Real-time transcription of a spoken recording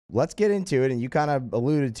let's get into it. And you kind of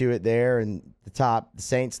alluded to it there in the top. The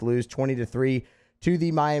Saints lose 20-3 to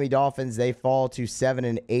the Miami Dolphins. They fall to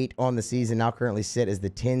 7-8 on the season, now currently sit as the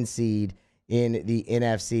 10 seed in the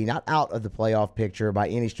NFC. Not out of the playoff picture by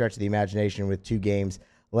any stretch of the imagination with 2 games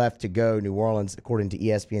left to go. New Orleans, according to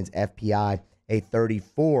ESPN's FPI, a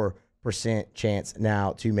 34% chance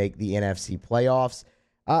now to make the NFC playoffs.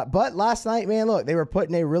 But last night, man, look, they were put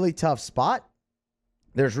in a really tough spot.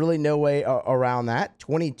 There's really no way around that.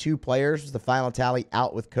 22 players was the final tally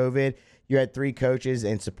out with COVID. You had 3 coaches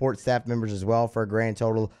and support staff members as well for a grand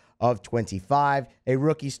total of 25. A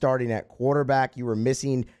rookie starting at quarterback. You were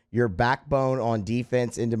missing your backbone on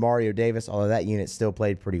defense into Mario Davis, although that unit still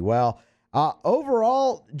played pretty well.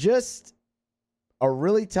 Overall, just a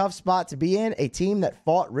really tough spot to be in. A team that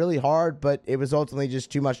fought really hard, but it was ultimately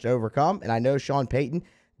just too much to overcome. And I know Sean Payton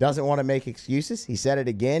doesn't want to make excuses. He said it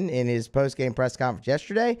again in his post-game press conference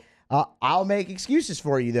yesterday. I'll make excuses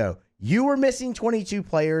for you, though. You were missing 22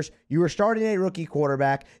 players. You were starting a rookie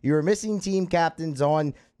quarterback. You were missing team captains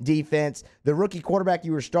on defense. The rookie quarterback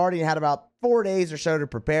you were starting had about 4 days or so to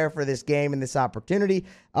prepare for this game and this opportunity.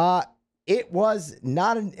 It was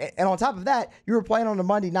not and on top of that, you were playing on a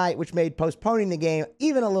Monday night, which made postponing the game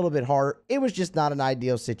even a little bit harder. It was just not an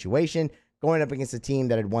ideal situation going up against a team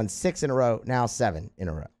that had won 6 in a row, now 7 in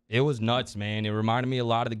a row. It was nuts, man. It reminded me a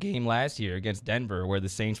lot of the game last year against Denver where the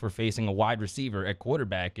Saints were facing a wide receiver at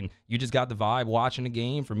quarterback, and you just got the vibe watching the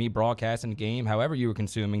game, for me broadcasting the game, however you were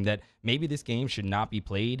consuming, that maybe this game should not be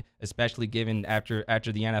played, especially given after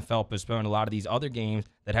the NFL postponed a lot of these other games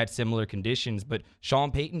that had similar conditions. But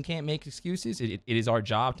Sean Payton can't make excuses. It is our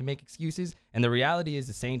job to make excuses. And the reality is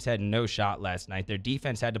the Saints had no shot last night. Their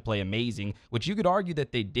defense had to play amazing, which you could argue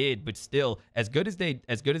that they did, but still, as good as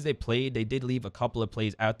they played, they did leave a couple of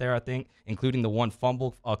plays out there, I think, including the one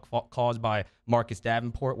fumble caused by Marcus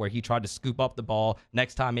Davenport where he tried to scoop up the ball.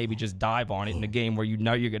 Next time, maybe just dive on it in a game where you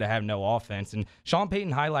know you're going to have no offense. And Sean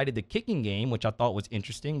Payton highlighted the kicking game, which I thought was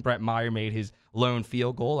interesting. Brett Meyer made his lone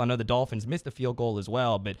field goal. I know the Dolphins missed a field goal as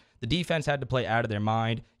well, but the defense had to play out of their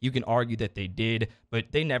mind. You can argue that they did, but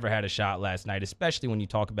they never had a shot last night, especially when you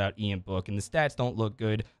talk about Ian Book. And the stats don't look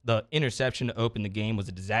good. The interception to open the game was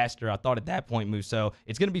a disaster. I thought at that point, Musso,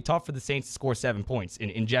 it's going to be tough for the Saints to score 7 points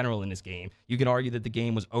in general in this game. You can argue that the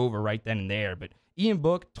game was over right then and there, but Ian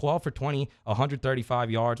Book, 12 for 20,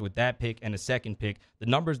 135 yards with that pick and a second pick. The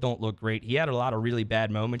numbers don't look great. He had a lot of really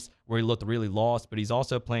bad moments where he looked really lost, but he's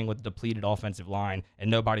also playing with a depleted offensive line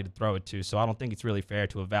and nobody to throw it to. So I don't think it's really fair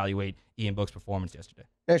to evaluate Ian Book's performance yesterday.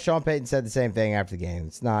 Yeah, Sean Payton said the same thing after the game.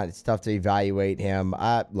 It's tough to evaluate him.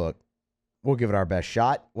 Look, we'll give it our best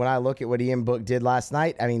shot. When I look at what Ian Book did last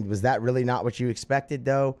night, I mean, was that really not what you expected,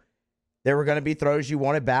 though? There were going to be throws you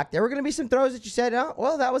wanted back. There were going to be some throws that you said, oh,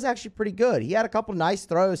 well, that was actually pretty good. He had a couple nice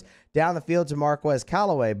throws down the field to Marquez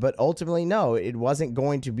Callaway, but ultimately, no, it wasn't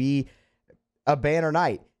going to be a banner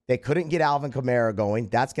night. They couldn't get Alvin Kamara going.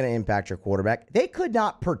 That's going to impact your quarterback. They could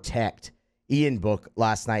not protect Ian Book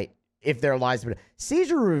last night if their lives were.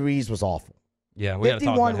 Cesar Ruiz was awful. Yeah, we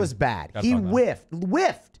 51 was bad. He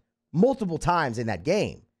whiffed multiple times in that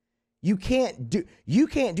game. You can't do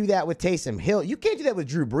that with Taysom Hill. You can't do that with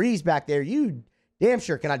Drew Brees back there. You damn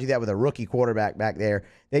sure cannot do that with a rookie quarterback back there.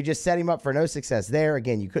 They just set him up for no success there.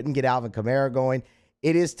 Again, you couldn't get Alvin Kamara going.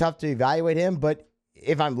 It is tough to evaluate him, but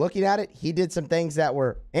if I'm looking at it, he did some things that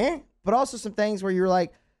were but also some things where you're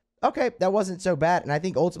like, okay, that wasn't so bad. And I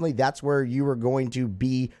think ultimately that's where you were going to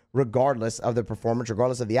be regardless of the performance,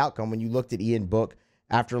 regardless of the outcome when you looked at Ian Book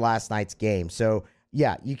after last night's game. So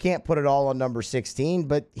yeah, you can't put it all on number 16,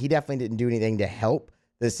 but he definitely didn't do anything to help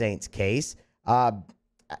the Saints' case.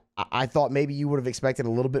 I thought maybe you would have expected a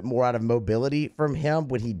little bit more out of mobility from him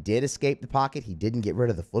when he did escape the pocket. He didn't get rid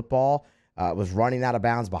of the football, was running out of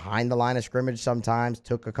bounds behind the line of scrimmage sometimes,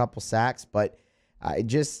 took a couple sacks, but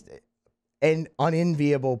just an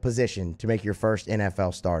unenviable position to make your first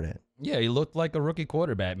NFL start in. Yeah, he looked like a rookie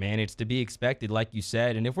quarterback, man. It's to be expected, like you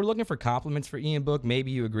said. And if we're looking for compliments for Ian Book, maybe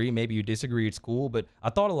you agree, maybe you disagree. It's cool. But I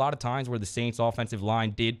thought a lot of times where the Saints offensive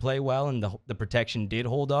line did play well and the protection did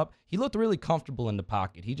hold up, he looked really comfortable in the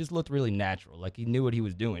pocket. He just looked really natural, like he knew what he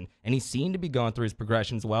was doing. And he seemed to be going through his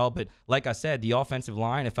progressions well. But like I said, the offensive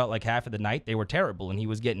line, it felt like half of the night they were terrible. And he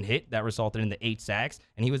was getting hit. That resulted in the 8 sacks.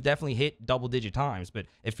 And he was definitely hit double-digit times. But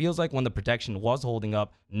it feels like when the protection was holding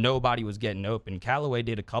up, nobody was getting open. Callaway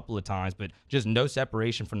did a couple of times, but just no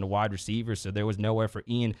separation from the wide receivers, so there was nowhere for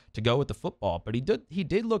Ian to go with the football. But he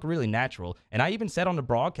did look really natural, and I even said on the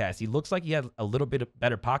broadcast, he looks like he had a little bit of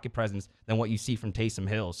better pocket presence than what you see from Taysom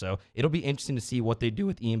Hill. So it'll be interesting to see what they do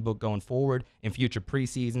with Ian Book going forward in future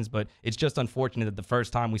preseasons, but it's just unfortunate that the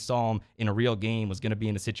first time we saw him in a real game was going to be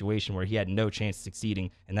in a situation where he had no chance of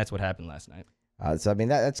succeeding, and that's what happened last night. So, I mean,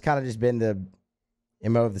 that's kind of just been the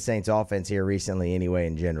MO of the Saints offense here recently anyway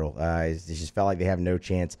in general. It just felt like they have no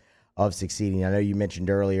chance of succeeding. I know you mentioned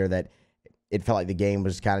earlier that it felt like the game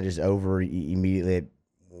was kind of just over immediately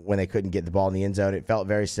when they couldn't get the ball in the end zone. It felt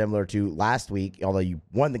very similar to last week, although you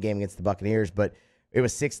won the game against the Buccaneers, but it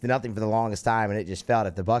was 6-0 for the longest time, and it just felt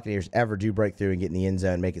if the Buccaneers ever do break through and get in the end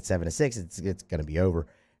zone and make it 7-6, it's going to be over.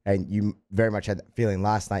 And you very much had that feeling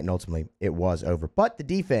last night, and ultimately it was over. But the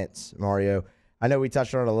defense, Mario, I know we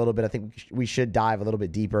touched on it a little bit. I think we should dive a little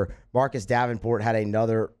bit deeper. Marcus Davenport had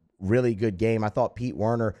another really good game. I thought Pete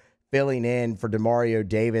Werner filling in for Demario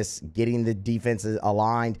Davis, getting the defenses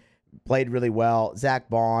aligned, played really well. Zach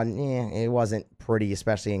Bond, it wasn't pretty,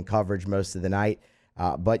 especially in coverage most of the night.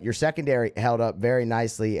 But your secondary held up very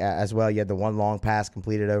nicely as well. You had the one long pass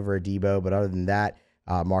completed over a Debo, but other than that,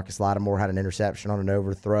 Marcus Lattimore had an interception on an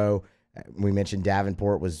overthrow. We mentioned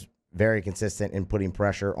Davenport was very consistent in putting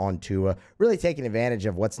pressure on Tua, really taking advantage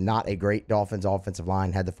of what's not a great Dolphins offensive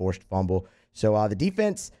line, had the forced fumble. So the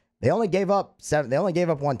defense, they only gave up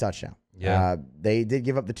one touchdown. Yeah. They did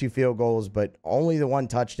give up the 2 field goals, but only the 1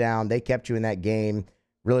 touchdown. They kept you in that game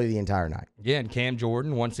really the entire night. Yeah, and Cam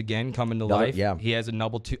Jordan, once again, coming to life. Yeah. He has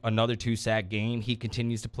another 2-sack game. He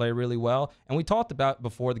continues to play really well. And we talked about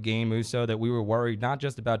before the game, Musso, that we were worried not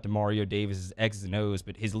just about Demario Davis's X's and O's,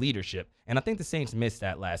 but his leadership. And I think the Saints missed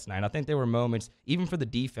that last night. I think there were moments, even for the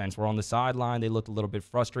defense, where on the sideline they looked a little bit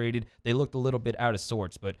frustrated. They looked a little bit out of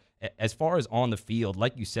sorts. But as far as on the field,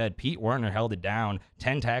 like you said, Pete Werner held it down,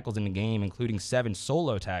 10 tackles in the game, including 7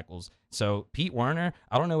 solo tackles. So Pete Werner,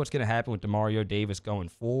 I don't know what's going to happen with Demario Davis going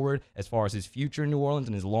forward as far as his future in New Orleans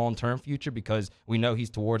and his long-term future, because we know he's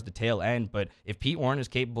towards the tail end. But if Pete Werner is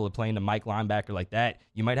capable of playing the Mike linebacker like that,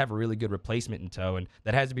 you might have a really good replacement in tow, and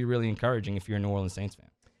that has to be really encouraging if you're a New Orleans Saints fan.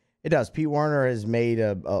 It does. Pete Werner has made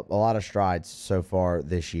a lot of strides so far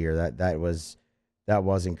this year. That was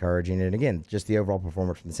encouraging. And again, just the overall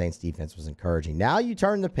performance from the Saints defense was encouraging. Now you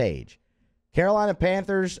turn the page. Carolina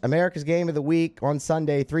Panthers, America's Game of the Week on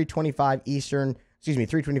Sunday,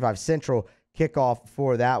 3:25 Central kickoff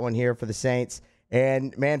for that one here for the Saints.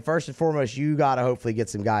 And, man, first and foremost, you got to hopefully get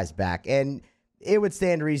some guys back. And it would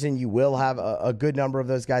stand to reason you will have a good number of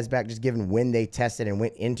those guys back, just given when they tested and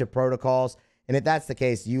went into protocols. And if that's the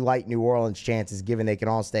case, you like New Orleans' chances, given they can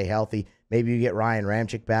all stay healthy. Maybe you get Ryan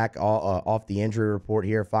Ramczyk back off the injury report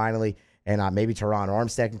here finally, and maybe Teron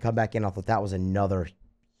Armstead can come back in. I thought that was another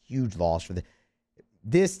huge loss for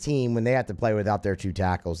this team when they have to play without their 2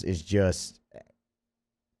 tackles is just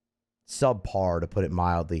subpar, to put it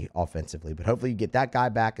mildly, offensively. But hopefully you get that guy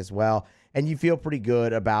back as well, and you feel pretty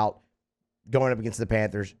good about going up against the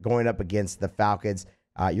Panthers, going up against the Falcons.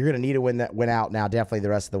 You're going to need to win out now, definitely the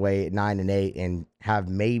rest of the way at 9-8, and have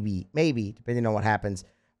maybe, depending on what happens,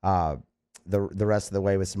 the rest of the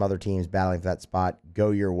way with some other teams battling for that spot,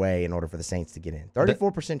 go your way in order for the Saints to get in.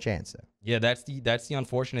 34% chance, though. Yeah, that's the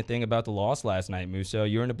unfortunate thing about the loss last night, Musso.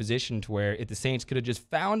 You're in a position to where if the Saints could have just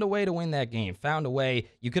found a way to win that game, found a way,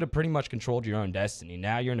 you could have pretty much controlled your own destiny.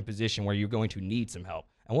 Now you're in a position where you're going to need some help.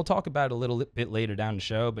 And we'll talk about it a little bit later down the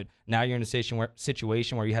show, but now you're in a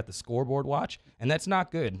situation where you have to scoreboard watch, and that's not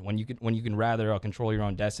good when you can rather control your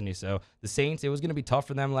own destiny. So the Saints, it was going to be tough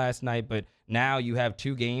for them last night, but now you have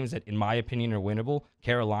 2 games that, in my opinion, are winnable.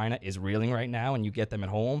 Carolina is reeling right now, and you get them at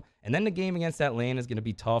home. And then the game against Atlanta is going to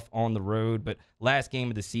be tough on the road. But last game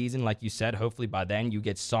of the season, like you said, hopefully by then you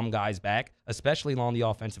get some guys back, especially along the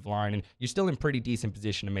offensive line. And you're still in pretty decent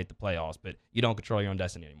position to make the playoffs, but you don't control your own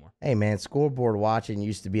destiny anymore. Hey, man, scoreboard watching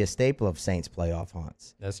used to be a staple of Saints playoff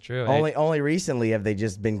hunts. That's true. Only recently have they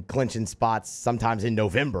just been clinching spots sometimes in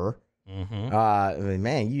November. Mm-hmm.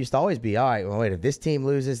 Man, you used to always be, all right, well, wait, if this team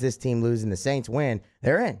loses, and the Saints win,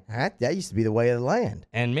 they're in. That used to be the way of the land.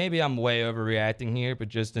 And maybe I'm way overreacting here, but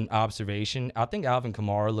just an observation. I think Alvin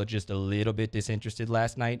Kamara looked just a little bit disinterested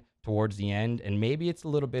last night towards the end, and maybe it's a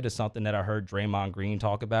little bit of something that I heard Draymond Green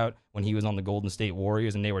talk about when he was on the Golden State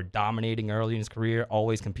Warriors, and they were dominating early in his career,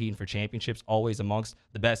 always competing for championships, always amongst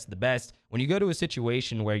the best of the best. When you go to a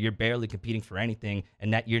situation where you're barely competing for anything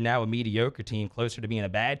and that you're now a mediocre team closer to being a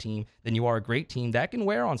bad team than you are a great team, that can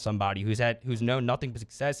wear on somebody who's known nothing but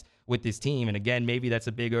success with this team. And again, maybe that's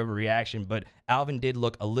a big overreaction, but Alvin did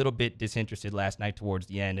look a little bit disinterested last night towards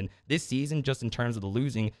the end. And this season, just in terms of the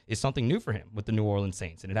losing, is something new for him with the New Orleans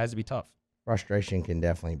Saints, and it has to be tough. Frustration can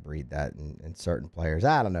definitely breed that in certain players.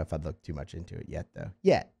 I don't know if I'd look too much into it yet, though.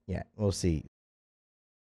 Yet. We'll see